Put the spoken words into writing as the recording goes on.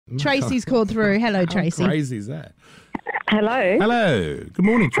Tracy's called through. Hello, Tracy. How crazy is that? Hello. Hello. Good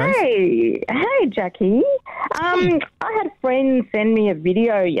morning, Tracy. Hey, Jackie. I had a friend send me a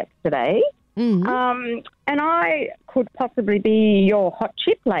video yesterday, and I could possibly be your hot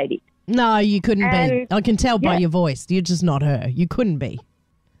chip lady. No, you couldn't be. I can tell by yeah. your voice. You're just not her. You couldn't be.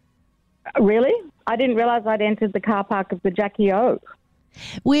 Really? I didn't realise I'd entered the car park of the Jackie O.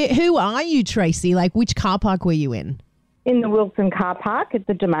 Who are you, Tracy? Like, which car park were you in? In the Wilson car park at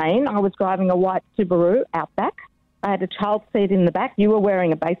the Domain. I was driving a white Subaru Outback. I had a child seat in the back. You were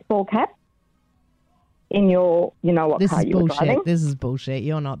wearing a baseball cap in your, you know what car you were driving. This is bullshit.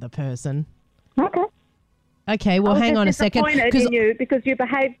 You're not the person. Okay. Okay, well, hang on a second. I was disappointed in you because you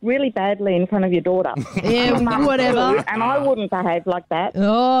behaved really badly in front of your daughter. Yeah, whatever. And I wouldn't behave like that.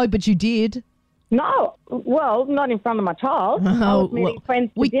 Oh, but you did. No, well, not in front of my child. I was meeting friends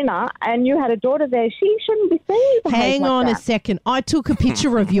for dinner, and you had a daughter there. She shouldn't be seen. Hang on a second. I took a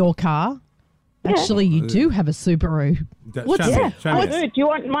picture of your car. Yeah. Actually, you do have a Subaru. What's I do. Do you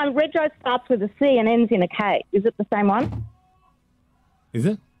want my rego starts with a C and ends in a K? Is it the same one? Is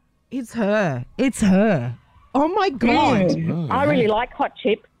it? It's her. It's her. Oh, my God. I really like hot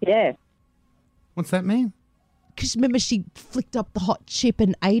chips, yeah. What's that mean? Because remember, she flicked up the hot chip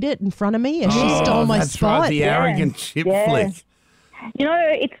and ate it in front of me and she stole my that's spot. Right, the arrogant chip flick. You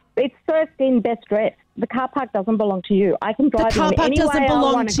know, it's first in, best dressed. The car park doesn't belong to you. I can drive The car in park any doesn't way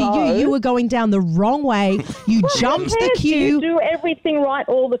belong I want to you. You were going down the wrong way. You jumped the queue. You do everything right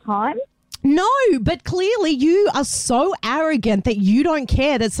all the time. No, but clearly you are so arrogant that you don't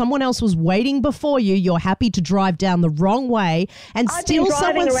care that someone else was waiting before you. You're happy to drive down the wrong way and steal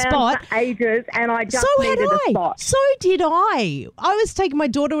someone's spot. For ages, and I just So needed had a I. spot. So did I. I was taking my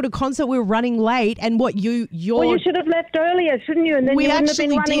daughter to a concert. We were running late, and Well, you should have left earlier, shouldn't you? And then we you wouldn't have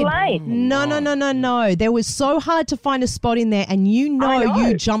been actually running did. late. No. There was so hard to find a spot in there, and you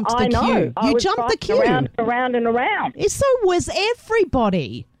jumped the queue. You jumped the queue. Around and around. So was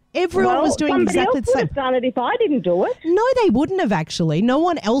everybody. Everyone was doing exactly the same. Somebody else would have done it if I didn't do it. No, they wouldn't have actually. No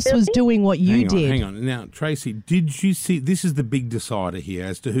one else was doing what you did. Hang on. Now, Tracy, did you see, this is the big decider here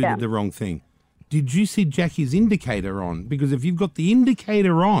as to who did the wrong thing. Did you see Jackie's indicator on? Because if you've got the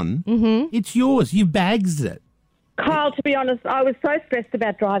indicator on, it's yours. You bags it. Kyle, to be honest, I was so stressed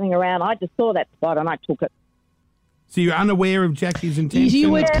about driving around. I just saw that spot and I took it. So you're unaware of Jackie's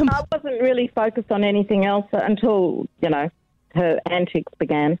intention? I wasn't really focused on anything else until, her antics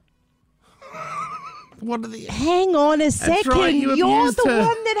began. What are the... Hang on a second. Right, You're the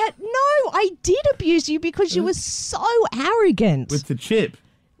one that had... No, I did abuse you because you were so arrogant. With the chip.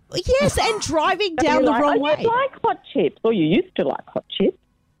 Yes, and driving down the wrong way. You like hot chips, or you used to like hot chips.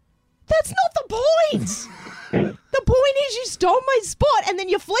 That's not the point. The point is you stole my spot and then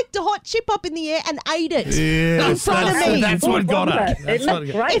you flicked a hot chip up in the air and ate it in front of me. That's what got her.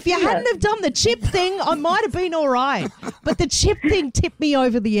 If you hadn't have done the chip thing, I might have been all right. But the chip thing tipped me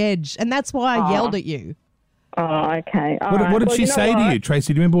over the edge, and that's why I yelled at you. Oh, okay. What did she say to you,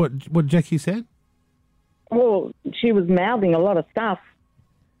 Tracy? Do you remember what Jackie said? Well, she was mouthing a lot of stuff.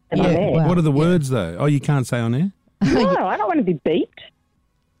 Well, what are the words, though? Oh, you can't say on air? No, I don't want to be beeped.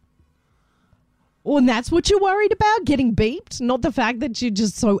 Well, and that's what you're worried about, getting beeped, not the fact that you're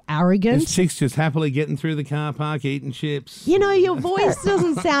just so arrogant. This chick's just happily getting through the car park, eating chips. You know, your voice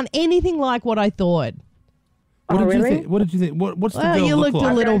doesn't sound anything like what I thought. What did really? you think? What did you think? What's the girl you look looked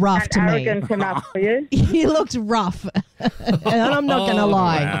like? a little rough to me. Arrogant enough for you? You looked rough. And I'm not going to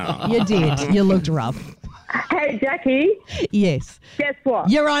lie. Wow. You did. You looked rough. Hey, Jackie. Yes. Guess what?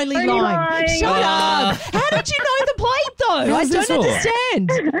 You're only lying. Shut up. How did you know the plate, though? I don't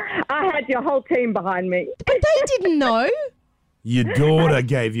understand. I had your whole team behind me. But they didn't know. Your daughter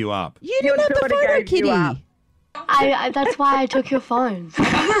gave you up. You didn't have the daughter photo, gave you Kitty. up. That's why I took your phone.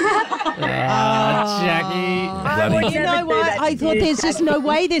 Jackie. Well, you know what? I thought there's just no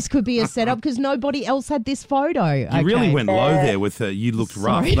way this could be a setup because nobody else had this photo. You really went low there with you looked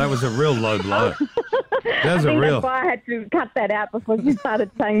rough. That was a real low blow. That was a real... That's why I had to cut that out before you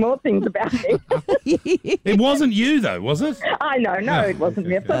started saying more things about me. It wasn't you, though, was it? I know. No, it wasn't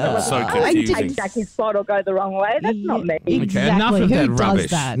me. Of course it wasn't. So I confusing. take Jackie's spot or go the wrong way. That's not me. Exactly. Okay, enough of Who that does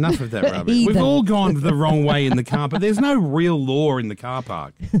rubbish. that? Enough of that rubbish. Heathen. We've all gone the wrong way in the car, but there's no real law in the car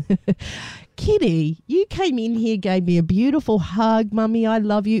park. Kitty, you came in here, gave me a beautiful hug. Mummy, I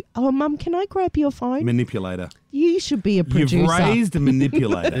love you. Oh, Mum, can I grab your phone? Manipulator. You should be a producer. You've raised a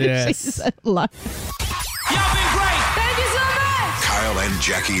manipulator. Yes. Y'all been great. Thank you so much. Kyle and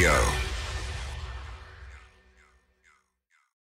Jackie O.